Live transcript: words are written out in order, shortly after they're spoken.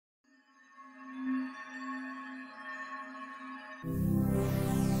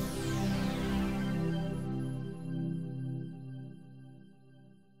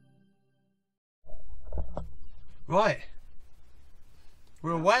Right,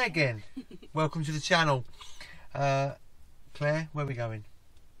 we're away again. Welcome to the channel. Claire, where are we going?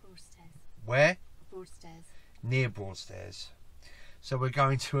 Broadstairs. Where? Broadstairs. Near Broadstairs. So we're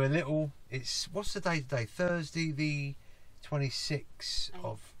going to a little, it's, what's the day today? Thursday the 26th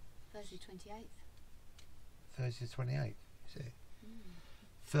of... Thursday 28th. Thursday the 28th, is it?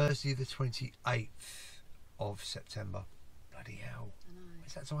 Thursday the 28th of September. Bloody hell. I know.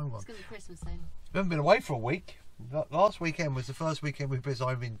 Where's that time gone? It's going to be Christmas then. We haven't been away for a week. Last weekend was the first weekend we've been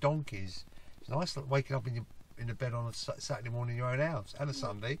over in donkeys. It's nice waking up in the bed on a Saturday morning in your own house and a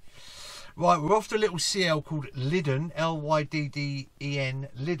Sunday. Right, we're off to a little CL called Lydden, L-Y-D-D-E-N,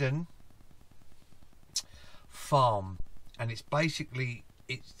 Lydden Farm, and it's basically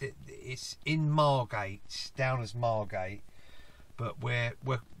it's in Margate, down as Margate, but we're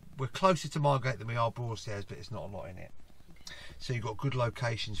closer to Margate than we are Broadstairs, but it's not a lot in it. Okay. So you've got good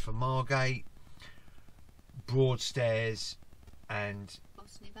locations for Margate, Broadstairs, and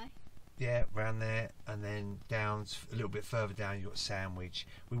Boston Bay. Yeah, around there, and then down a little bit further down you've got Sandwich.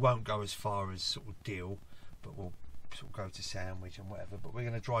 We won't go as far as sort of Deal, but we'll sort of go to Sandwich and whatever. But we're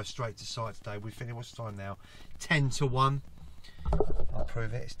going to drive straight to site today. We finished, what's the time now? 10 to 1. I'll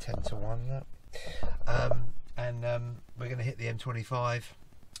prove it, it's 10 to 1. Look. We're going to hit the M25.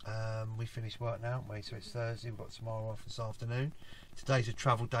 We finished work now, haven't we? So it's Thursday, we've got tomorrow off this afternoon. Today's a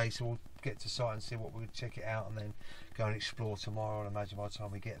travel day, so we'll get to site and see what we'll check it out and then go and explore tomorrow. And imagine by the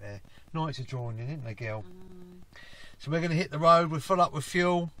time we get there, nights are drawing in, isn't they, Gil? So we're going to hit the road. We're full up with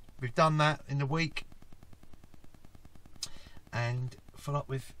fuel. We've done that in the week. And full up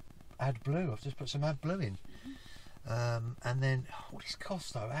with AdBlue. I've just put some AdBlue in. And then, what does it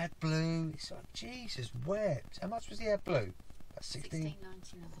cost though? AdBlue, it's like, Jesus, where? How much was the AdBlue? About 16? $16.99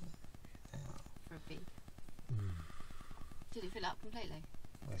 for a big. Did it fill up completely?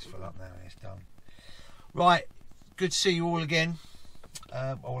 Let's fill up now, it's done. Right, good to see you all again.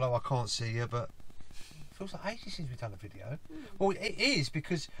 Although I can't see you, but it feels like ages since we've done a video. Well, it is,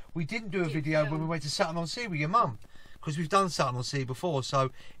 because we didn't do a video when we went to Sutton-on-Sea with your mum, because we've done Sutton-on-Sea before, so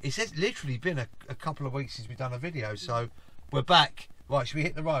it's literally been a couple of weeks since we've done a video, so we're back. Right, should we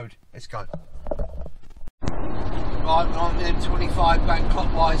hit the road? Let's go. Right, we're on the M25 going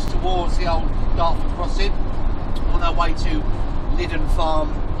clockwise towards the old Dartford crossing, on our way to Lydden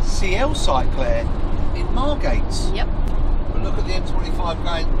Farm CL site, Claire, in Margate. Yep. But look at the M25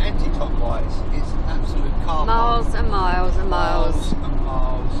 going anti-clockwise. It's an absolute car Miles park. and miles and miles. Miles and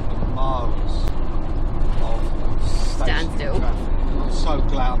miles and miles of Standstill. traffic. I'm so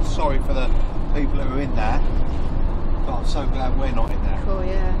glad. I'm sorry for the people that are in there, but I'm so glad we're not in there. Cool,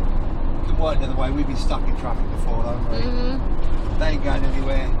 yeah. It can work the other way. We've been stuck in traffic before, haven't we? They ain't going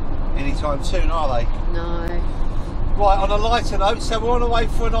anywhere anytime soon, are they? No. Right, on a lighter note, so we're on our way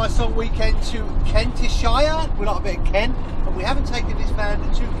for a nice long weekend to Kentishire. We like a bit of Kent, and we haven't taken this van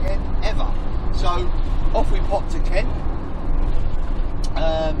to Kent ever. So off we pop to Kent.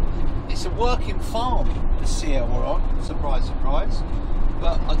 It's a working farm, the CL we're on, surprise, surprise.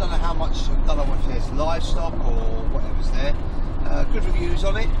 But I don't know how much, I don't know if there's livestock or whatever's there. Good reviews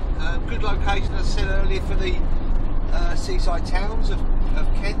on it. Good location, as I said earlier, for the seaside towns of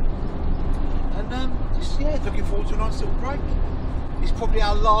Kent. And just, yeah, looking forward to a nice little break. It's probably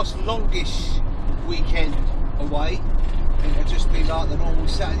our last longish weekend away. It'll just be like the normal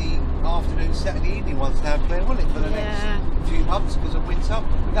Saturday afternoon, Saturday evening ones now, Claire, won't it, for the next few months because of winter.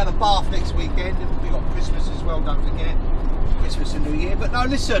 We're going to Bath next weekend, and we've got Christmas as well, don't forget. Christmas and New Year. But no,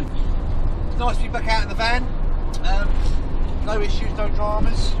 listen, it's nice to be back out in the van. No issues, no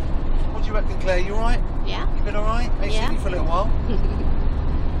dramas. What do you reckon, Claire? You alright? Yeah. You been alright? I ain't seen you for a little while.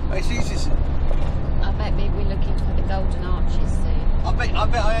 I bet we're looking for the golden arches soon. I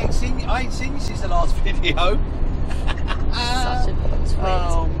bet I ain't seen you since the last video. Such a twit.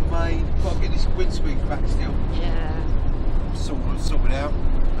 Oh mate, got to get this windscreen cracked still. Yeah. Sort it out.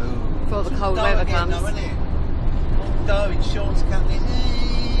 Before the cold weather comes. Though, isn't it? No, insurance companies.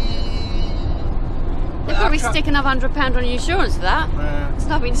 They'll probably stick another £100 on your insurance for that. It's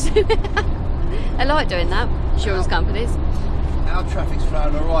nothing to do. They like doing that, insurance companies. Our traffic's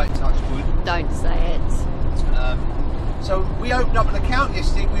flowing alright, touch wood. Don't say it. So we opened up an account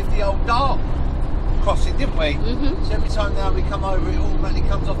yesterday with the old Dart crossing, didn't we? So every time now we come over, it automatically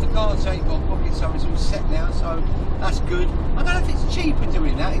comes off the card, so you've got to book it, so it's all set now, so that's good. I don't know if it's cheaper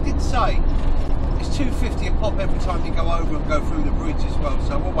doing that, it did say. It's $2.50 a pop every time you go over and go through the bridge as well,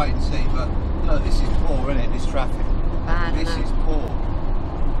 so we'll wait and see. But look, this is poor, isn't it, this traffic? Bad, this is poor,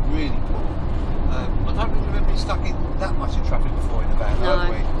 really poor. I don't think we've ever been stuck in that much of traffic before in the van, have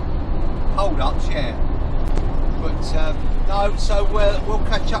we? Hold ups, yeah. But no, so we'll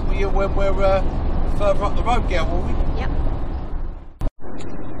catch up with you when we're further up the road, girl, will we? Yep.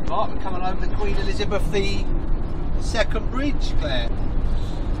 Right, we're coming over the Queen Elizabeth II bridge, Claire.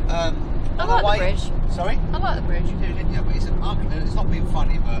 I like the bridge. Sorry? I like the bridge. You do, didn't you? But it's ugly. It's not being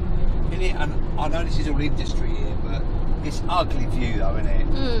funny, but in it, and I know this is all industry here, but it's ugly view though, isn't it?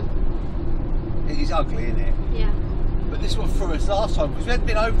 It is ugly, isn't it? Yeah. But this one threw us last time because we hadn't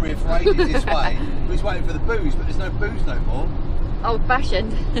been over here for ages this way. We was waiting for the booze, but there's no booze no more. Old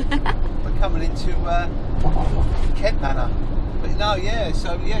fashioned. We're coming into Kent Manor. But no, yeah,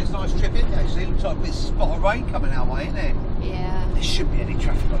 so yeah, it's a nice trip in actually. Looks like a bit spot of rain coming our way, isn't it? Yeah. There shouldn't be any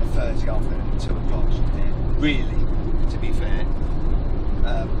traffic on a Thursday afternoon at 2 o'clock, shouldn't there? Really, to be fair.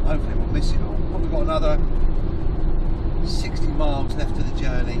 Hopefully we'll miss it all. Probably got another 60 miles left of the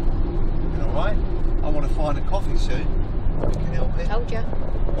journey. Alright? I want to find a coffee soon. We can help it. Told you.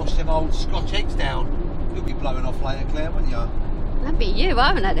 Wash them old Scotch eggs down. You'll be blowing off later, Claire, won't you? That'd be you. I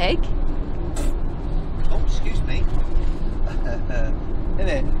haven't had egg. Oh, excuse me. Isn't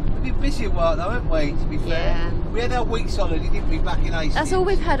it? We've been busy at work though, haven't we, to be fair? Yeah. We had our week's holiday, didn't we, back in Hastings? That's all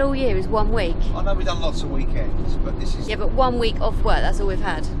we've had all year is 1 week. I know we've done lots of weekends, but this is... Yeah, but 1 week off work, that's all we've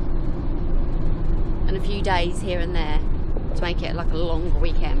had. And a few days here and there to make it like a longer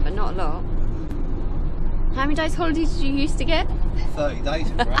weekend, but not a lot. How many days holidays did you used to get? 30 days,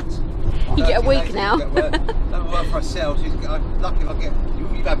 perhaps. You get a week now. Don't work for ourselves. I'm lucky if I get...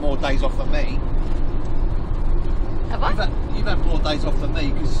 You've had more days off than me. Have I? You've had more days off than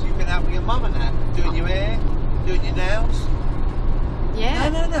me because you've been out with your mum and that, doing your hair, doing your nails. Yeah.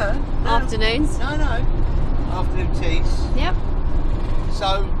 No. Afternoons. No. Afternoon teas. Yep.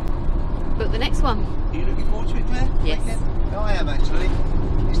 So... Book the next one. Are you looking forward to it, Claire? Yes. Yeah, I am actually.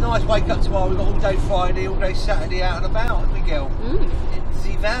 It's nice wake up tomorrow. We've got all day Friday, all day Saturday out and about, haven't we, girl? In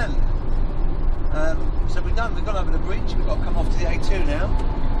the van. So we're done. We've gone over the bridge. We've got to come off to the A2 now.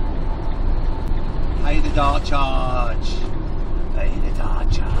 Pay the dart charge. Pay the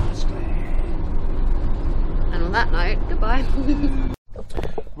dart charge, Claire. And on that note, goodbye.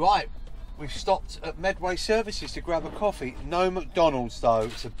 Right. We've stopped at Medway Services to grab a coffee. No McDonald's though,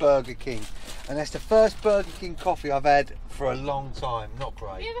 it's a Burger King. And that's the first Burger King coffee I've had for a long time. Not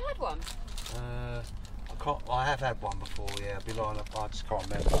great. Have you ever had one? I have had one before, yeah. I'll be lying up, I just can't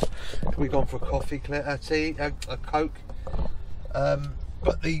remember. We've gone for a coffee, a tea, a Coke.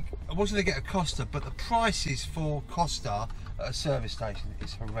 But I was going to get a Costa, but the prices for Costa at a service station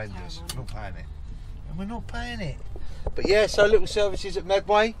is horrendous. We're not paying it. And we're not paying it. But yeah, so little services at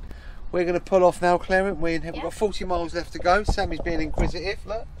Medway. We're going to pull off now, Claire, aren't we? And we've got 40 miles left to go. Sammy's being inquisitive,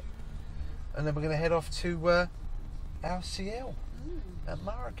 look. And then we're going to head off to our CL at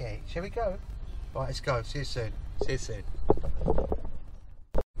Margate. Shall we go? Right, let's go. See you soon. See you soon.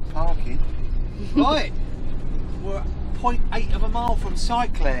 Parking. Right. We're at 0.8 of a mile from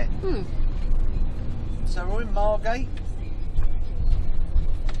site, Claire. So we're in Margate.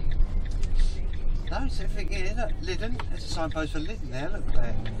 No, it's everything here. Look, Lydden. There's a signpost for Lydden there. Look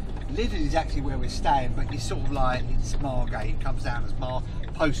there. Lydden is actually where we're staying, but it's sort of like it's Margate. It comes down as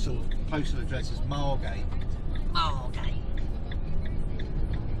postal address as Margate. Margate.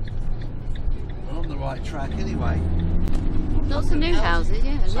 We're on the right track anyway. Lots of new houses,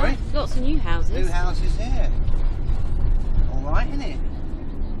 yeah. Sorry? Lots of new houses. New houses there. All right, isn't it?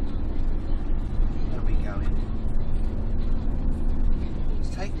 Where are we going?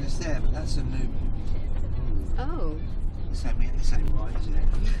 It's taking us there, but that's a new. Oh. This ain't right, is it?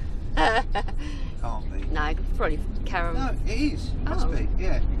 Can't be. No, I could probably carry on. No, it is. Must Oh. be.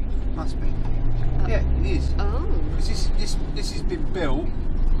 Yeah, must be. Yeah, it is. Oh. Because this has been built,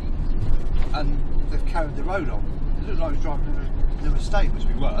 and they've carried the road on. It looked like it was driving in a new estate, which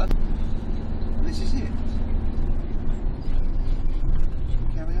we were. And this is it.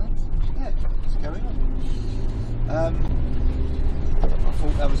 Carry on. Yeah, let's carry on. I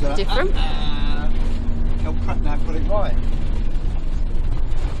thought that was a Different. Tell Pratt now got it right.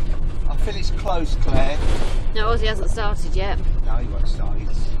 I feel it's close, Claire. No, Ozzy hasn't started yet. No, he won't start. He's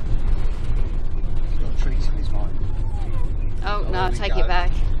got treats in his mind. Oh, no, there we take go. it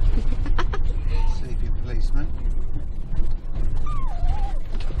back. Sleeping policeman.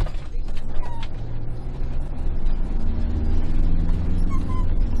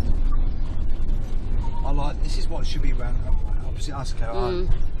 This is what should be around opposite us, Claire.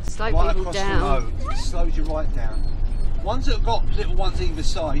 Slow right people across down. the road. It slows you right down. Ones that have got little ones either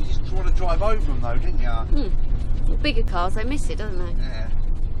side, you just want to drive over them though, didn't you? Well, bigger cars, they miss it, don't they? Yeah.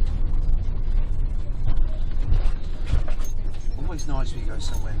 Always nice when you go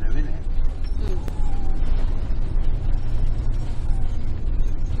somewhere new, isn't it?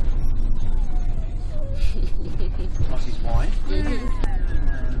 That's his wife.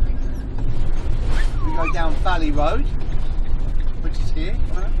 we go down Valley Road, which is here.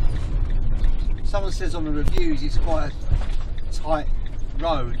 Someone says on the reviews it's quite a tight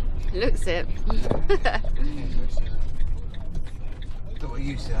road. Looks it. But we're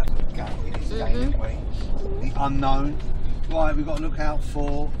used to that game in this game, aren't we? The unknown. Right, we've got to look out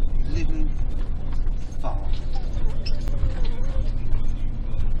for Lydden Farm.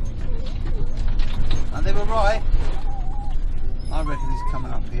 And they were right. I reckon he's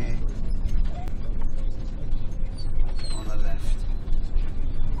coming up here on the left.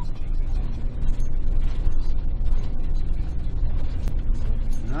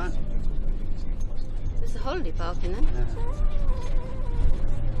 No? There's a holiday park in there. Yeah.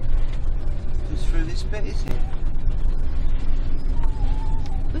 Just through this bit, is it?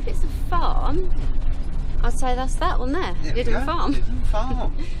 If it's a farm, I'd say that's that one there. Lydden Farm. Lydden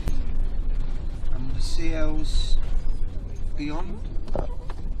Farm. And the CL's beyond.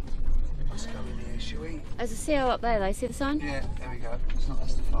 Let's go in here, shall we? There's a CL up there though, see the sign? Yeah, there we go. It's not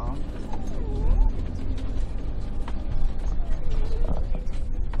that's the farm.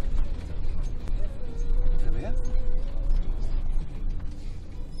 There we are.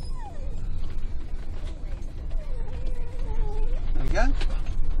 There we go.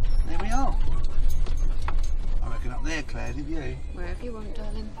 There we are. I reckon up there, Claire, didn't you? Wherever you want,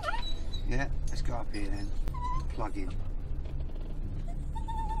 darling. Yeah, let's go up here then. Plug in.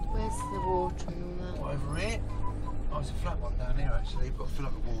 Where's the water and all that? Over here. Oh, there's a flat one down here actually. We've got to fill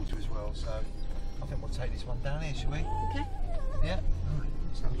up the water as well, so I think we'll take this one down here, shall we? Okay. Yeah? Alright,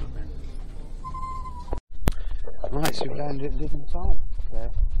 let's have a look then. Right, so we've landed at Lydden Farm.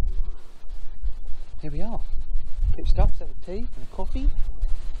 There. Here we are. Pitched up, let's have a tea and a coffee.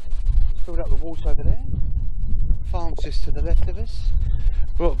 Filled up the water over there. Farm's just to the left of us.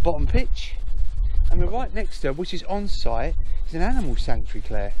 We're at bottom pitch. And we're right next to her, which is on site, is an animal sanctuary,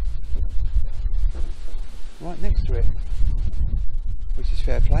 Claire. Right next to it. Which is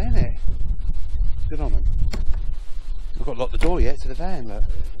fair play, isn't it? Good on them. We've got to lock the door yet to the van, look.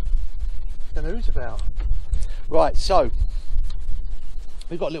 Don't know who's about. Right, so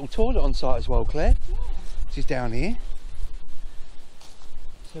we've got a little toilet on site as well, Claire. Which is down here.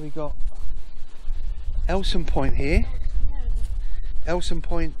 So we've got Elson Point here. Elson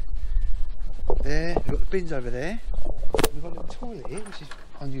Point there. We've got the bins over there. We've got a little toilet here, which is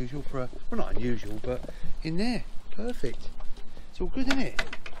unusual for a, well, not unusual, but in there. Perfect. It's all good, isn't it?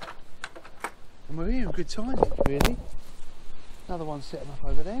 And we're here in good timing, really. Another one setting up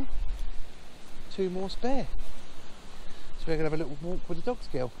over there. Two more spare. So we're going to have a little walk with the dogs,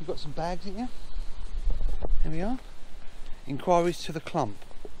 girl. You've got some bags, haven't you? Here we are. Inquiries to the clump.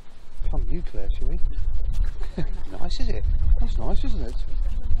 Clump you, Claire, shall we? Nice, is it? That's nice, isn't it?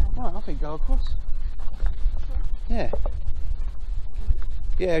 Right, I think go across. Yeah.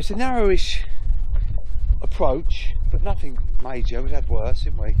 Yeah, it's a narrowish approach, but nothing major. We've had worse,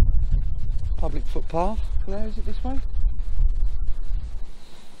 haven't we? Public footpath. Claire, is it this way?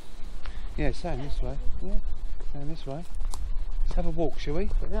 Yeah, it's down this way. Yeah, down this way. Let's have a walk, shall we?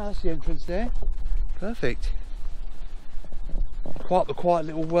 But now that's the entrance there. Perfect. Quite the quiet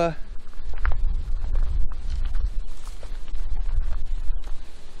little right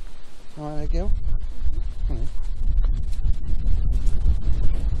there, girl. Come on.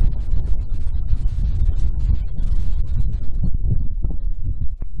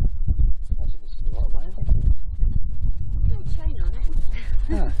 That's the right way, isn't it? Got a chain on it.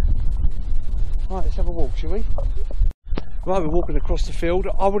 Yeah. Right, let's have a walk, shall we? Right, we're walking across the field.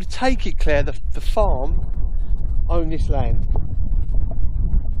 I would take it, Claire, the farm owned this land.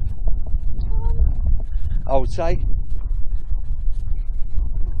 I would say.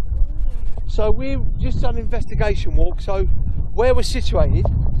 So we've just done an investigation walk. So where we're situated,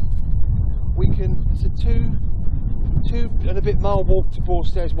 we can, it's a two and a bit mile walk to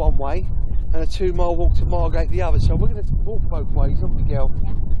Broadstairs one way, and a 2 mile walk to Margate the other. So we're going to walk both ways, aren't we, girl?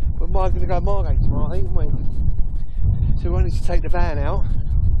 We're going to go Margate tomorrow, ain't we? So we wanted to take the van out,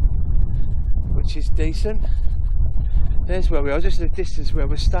 which is decent. There's where we are, just the distance where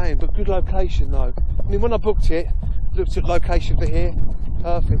we're staying, but good location though. I mean, when I booked it, looked at location for here,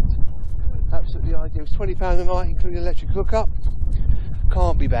 perfect. Absolutely ideal. It's £20 a night, including electric hookup.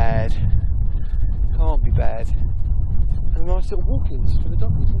 Can't be bad. Can't be bad. And nice little walk-ins for the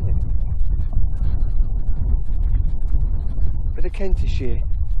doggies, isn't it? Bit of Kentishire.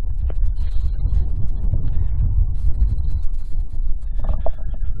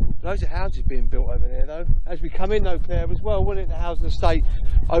 Loads of houses being built over there though. As we come in though, Claire, as well, wasn't it? The housing estate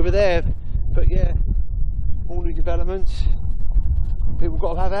over there. But yeah, all new developments. People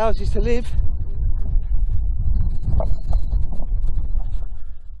got to have houses to live.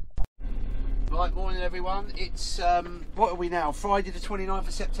 Right, morning everyone. It's, what are we now? Friday the 29th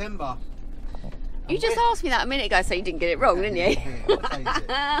of September. You just asked me that a minute ago, so you didn't get it wrong, didn't you? What day is it?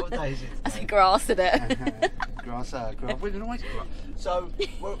 What day is it? I said grass, isn't it? Grass. We're noisy. So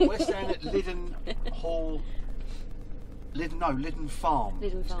we're staying at Lydden Hall. Lydden Farm.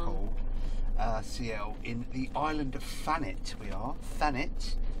 Lydden it's Farm. called. CL in the island of Thanet. We are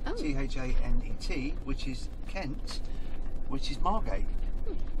Thanet, Oh. Thanet, which is Kent, which is Margate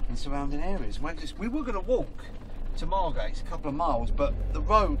and surrounding areas. We were going to walk to Margate, it's a couple of miles, but the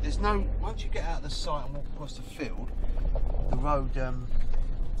road, there's no, once you get out of the site and walk across the field, the road, the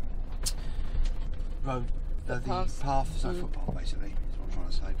path, there's no footpath basically, that's what I'm trying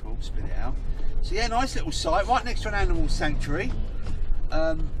to say, Paul, spit it out. So yeah, nice little site, right next to an animal sanctuary.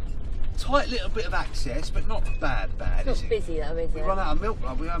 Tight little bit of access, but not bad, It's is not it? busy though, is it? We run out of milk,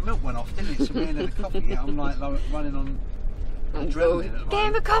 our milk went off, didn't it? So we ain't had a coffee yet. I'm like running on adrenaline at the Get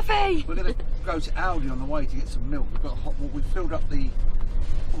him moment. a coffee! We're going to go to Aldi on the way to get some milk. We've got hot water. We filled up the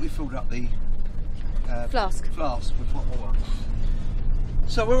Flask with hot water.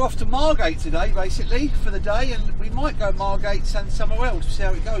 So we're off to Margate today, basically, for the day, and we might go Margate and somewhere else to see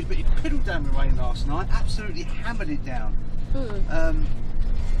how it goes. But it piddled down the rain last night, absolutely hammered it down.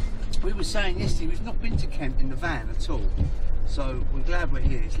 We were saying yesterday we've not been to Kent in the van at all, so we're glad we're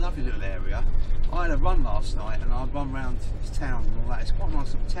here. It's a lovely little area. I had a run last night and I'd run around this town and all that. It's quite a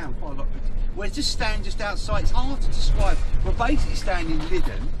nice little town, quite a lot. We're just staying just outside. It's hard to describe. We're basically staying in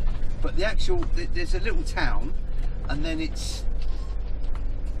Lydden, but there's a little town, and then it's,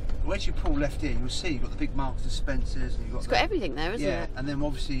 once you pull left here, you'll see you've got the big Marks and Spencers, and It's got everything there, isn't yeah, it? and then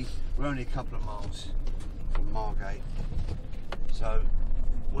obviously we're only a couple of miles from Margate, so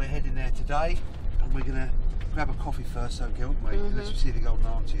we're heading there today, and we're gonna grab a coffee first, so Gil, wait, unless we see the golden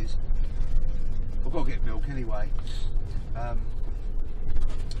arches. We've got to get milk anyway. You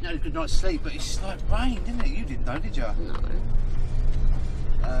had a good night's sleep, but it's like rain, didn't it? You didn't know, did you?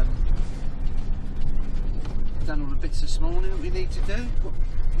 No. Done all the bits this morning that we need to do.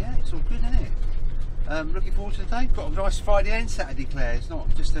 Yeah, it's all good, isn't it? Looking forward to the day. Got a nice Friday and Saturday, Claire. It's not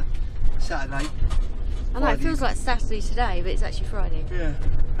just a Saturday. I know, it feels like Saturday today, but it's actually Friday. Yeah,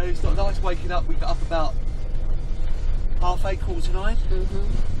 and it's not nice waking up. We got up about 8:30,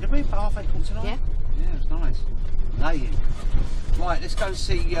 9:15. Did we? About 8:30, 9:15? Yeah. Yeah, it was nice. Laying. Right, let's go and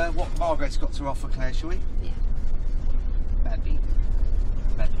see what Margaret's got to offer, Claire, shall we? Yeah. Babby.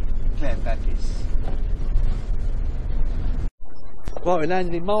 Claire Babbies. Right, we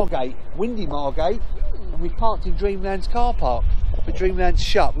landed in Margate, windy Margate, and we parked in Dreamland's car park. But Dreamland's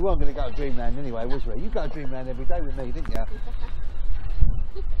shut. We weren't going to go to Dreamland anyway, was we? You go to Dreamland every day with me, didn't you?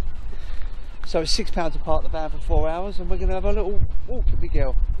 So it's £6 to park the van for 4 hours, and we're going to have a little walk, big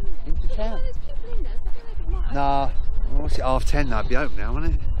girl, into town. Nah, well, what's it, 10:30? That'd be open now,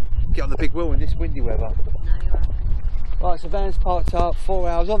 wouldn't it? Get on the big wheel in this windy weather. No, you're right. Right, so van's parked up, 4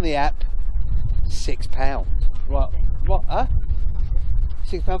 hours on the app, £6. Right, what, huh?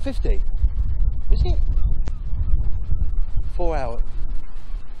 £6.50? Is it? 4 hours.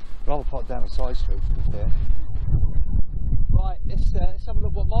 Rather park down a side street, to be fair. Right, let's have a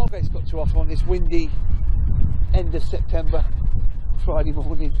look what Margate's got to offer on this windy end of September Friday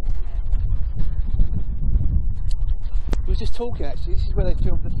morning. We were just talking actually, this is where they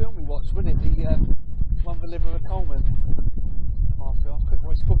filmed the film we watched, wasn't it? The one with Oliver Coleman. Oh, I forget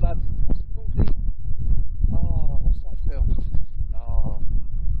what it's called, that. What's it called? What's that film?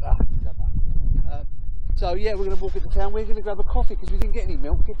 So yeah, we're going to walk into town. We're going to grab a coffee because we didn't get any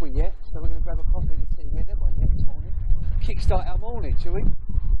milk, did we yet? So we're going to grab a coffee and a tea. We had everyone yet this morning. Kickstart our morning, shall we?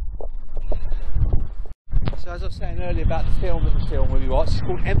 So as I was saying earlier about the film that was filmed when we watched, it's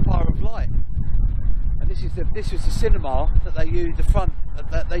called Empire of Light. And this was the cinema that they used, the front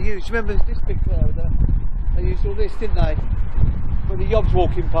that they used. Remember this bit there? They used all this, didn't they? When the Yobs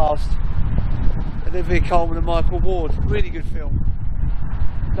walking past. And then Vic Coleman and Michael Ward. Really good film.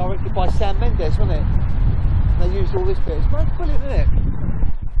 Directed by Sam Mendes, wasn't it? They used all this bit. It's brilliant, isn't it?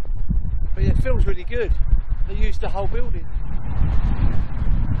 But yeah, the film's really good. They used the whole building.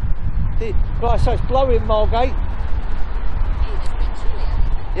 Right, so it's blowing Margate.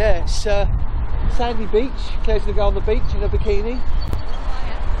 Yeah, it's sandy beach. Claire's going to go on the beach in a bikini.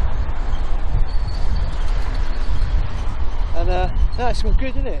 And no, it's been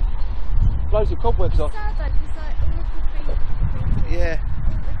good, isn't it? Blows the cobwebs off. Yeah.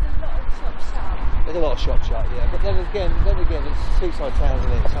 There's a lot of shops shut, yeah. But then again, it's seaside town,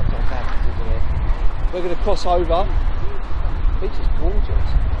 isn't it? Sometimes happens, isn't it? We're going to cross over. The beach is gorgeous.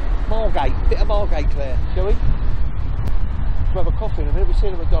 Margate, bit of Margate, Claire, shall we? Grab a coffee in a minute. We've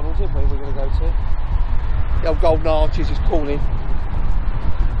seen a McDonald's, haven't we? We're going to go to. The old Golden Arches is calling.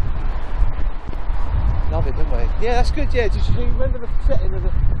 Love it, don't we? Yeah, that's good. Yeah, did you remember the setting of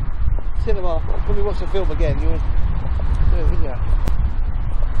the cinema when we watch the film again? You would do it, wouldn't you?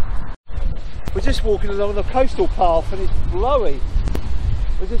 We're just walking along the coastal path and it's blowy.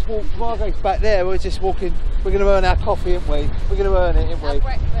 We're just walking. Margate's back there. We're just walking. We're going to earn our coffee, aren't we? We're going to earn it, aren't we? Our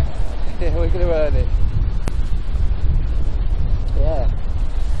breakfast. Yeah, we're going to earn it. Yeah.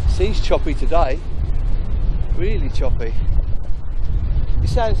 Sea's choppy today. Really choppy. It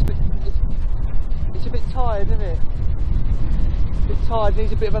sounds a bit. It's a bit tired, isn't it? A bit tired,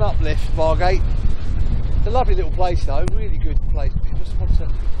 needs a bit of an uplift, Margate. It's a lovely little place though, really good place. It just wants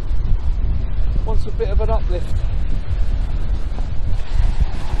a bit of an uplift.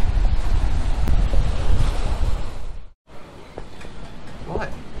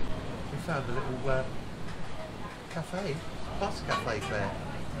 Right, we found a little cafe, bus cafe, Claire.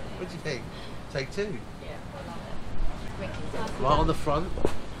 What do you think? Take two? Right on the front.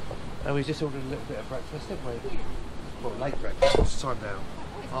 And we just ordered a little bit of breakfast, didn't we? Well, late breakfast. What's the time now?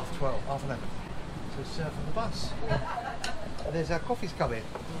 12:30, half 11. So serve on the bus. And there's our coffees coming.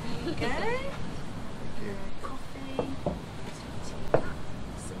 There you go. Thank you. Coffee,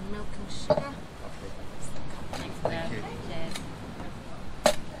 some milk and sugar. Thank you. Cheers.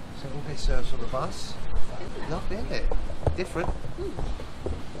 So all this serves on the bus. Lovely, isn't it? Different.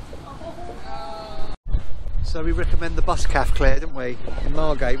 So we recommend the bus cafe, Claire, didn't we? In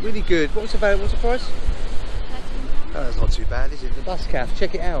Margate, really good. What's the price? £13. Oh, that's not too bad, is it? The bus cafe,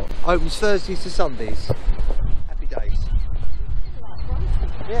 check it out. Opens Thursdays to Sundays. Happy days.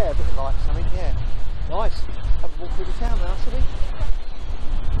 Yeah, a bit of life, something. Yeah, nice. Have a walk through the town now, shall we?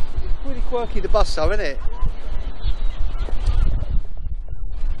 It's really quirky, the bus, though, isn't it?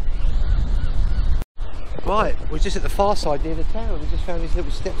 Right, we're just at the far side near the town. We just found these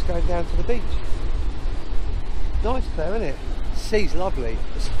little steps going down to the beach. Nice, Claire, isn't it? The sea's lovely.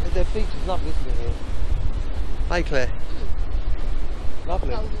 The beach is lovely, isn't it, here? Hey, Claire.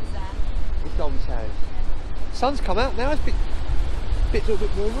 Lovely. It's golden sand. Sun's come out now. It's a little bit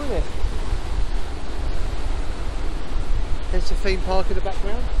warmer, isn't it? There's the theme park in the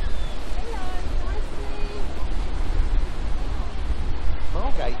background.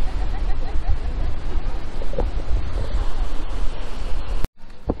 Margate.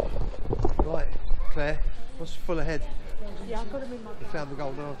 Right, Claire. What's full ahead? Yeah, I've got them in my We found the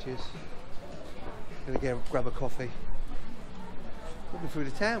golden arches. Gonna go grab a coffee. We've been through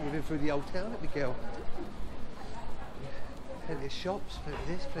the town, we've been through the old town, haven't we, girl? Plenty of shops, plenty of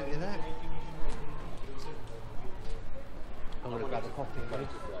this, plenty of that. I'm gonna grab a coffee, mate.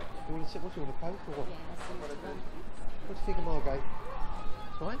 You want to sit? What do you want, a Coke or what? What do you think of Margate?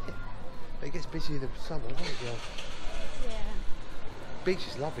 It's all right, isn't it? But it gets busy in the summer, doesn't it, girl? Yeah. Beach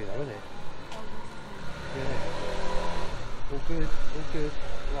is lovely though, isn't it? Yeah. All good, all good.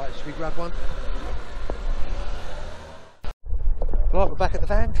 Right, should we grab one? Right, we're back at the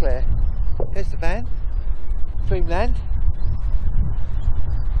van, Claire. There's the van. Dreamland.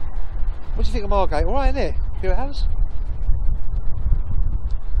 What do you think of Margate? All right, isn't it? Your house?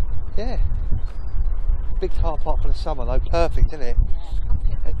 Yeah. Big car park for the summer though, perfect, isn't it?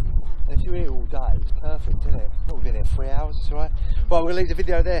 Yeah, And if you're here all day, it's perfect, isn't it? Not we've been here 3 hours, it's alright. Right, we'll leave the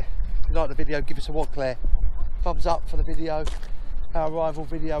video there. If you like the video, give us a what, Claire? Thumbs up for the video. Our arrival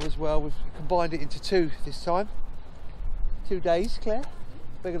video as well. We've combined it into two this time. 2 days, Claire.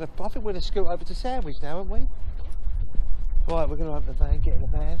 I think we're gonna scoot over to Sandwich now, aren't we? Right, we're gonna open the van, get in the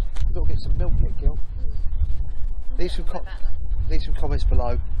van. We've got to get some milk yet, Gil. Leave some comments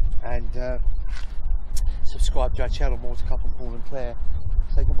below and subscribe to our channel. More to come from Paul and Claire.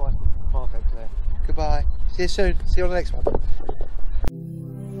 Say goodbye to Margate, Claire. Goodbye. See you soon. See you on the next one.